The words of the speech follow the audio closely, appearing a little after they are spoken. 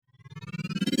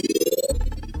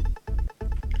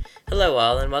Hello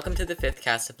all, and welcome to the fifth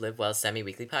cast of Live Well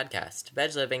semi-weekly podcast,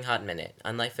 Veg Living Hot Minute,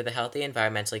 on life for the healthy,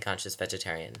 environmentally conscious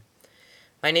vegetarian.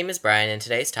 My name is Brian, and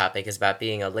today's topic is about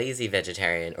being a lazy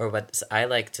vegetarian, or what I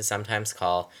like to sometimes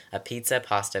call a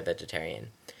pizza-pasta vegetarian.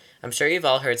 I'm sure you've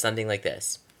all heard something like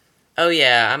this. Oh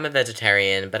yeah, I'm a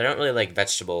vegetarian, but I don't really like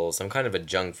vegetables, I'm kind of a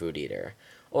junk food eater.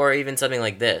 Or even something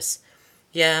like this.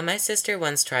 Yeah, my sister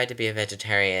once tried to be a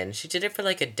vegetarian. She did it for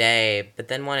like a day, but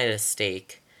then wanted a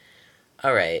steak.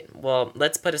 Alright, well,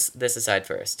 let's put this aside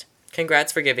first.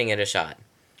 Congrats for giving it a shot.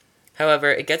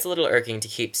 However, it gets a little irking to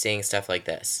keep seeing stuff like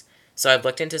this. So I've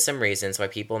looked into some reasons why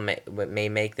people may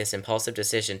make this impulsive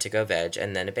decision to go veg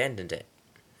and then abandoned it.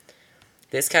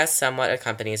 This cast somewhat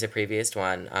accompanies a previous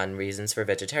one on reasons for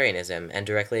vegetarianism and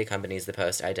directly accompanies the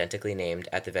post identically named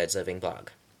at the Veg Living blog.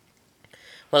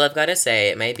 Well, I've got to say,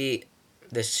 it may be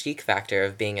the chic factor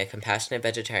of being a compassionate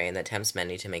vegetarian that tempts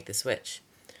many to make the switch.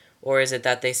 Or is it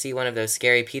that they see one of those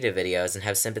scary PETA videos and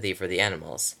have sympathy for the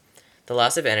animals? The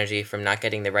loss of energy from not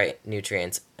getting the right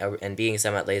nutrients and being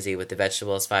somewhat lazy with the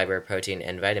vegetables, fiber, protein,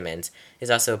 and vitamins is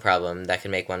also a problem that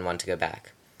can make one want to go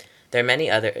back. There are many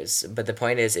others, but the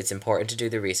point is it's important to do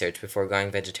the research before going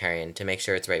vegetarian to make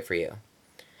sure it's right for you.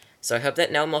 So I hope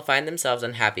that no one will find themselves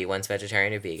unhappy once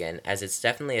vegetarian or vegan, as it's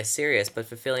definitely a serious but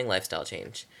fulfilling lifestyle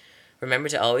change. Remember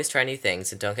to always try new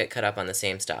things and don't get caught up on the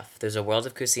same stuff. There's a world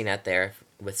of cuisine out there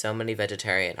with so many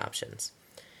vegetarian options.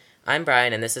 I'm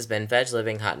Brian, and this has been Veg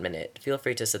Living Hot Minute. Feel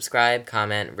free to subscribe,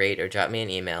 comment, rate, or drop me an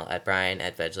email at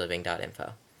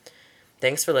brian@vegliving.info.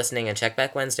 Thanks for listening, and check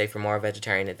back Wednesday for more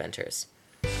vegetarian adventures.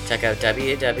 Check out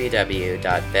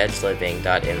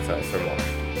www.vegliving.info for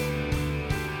more.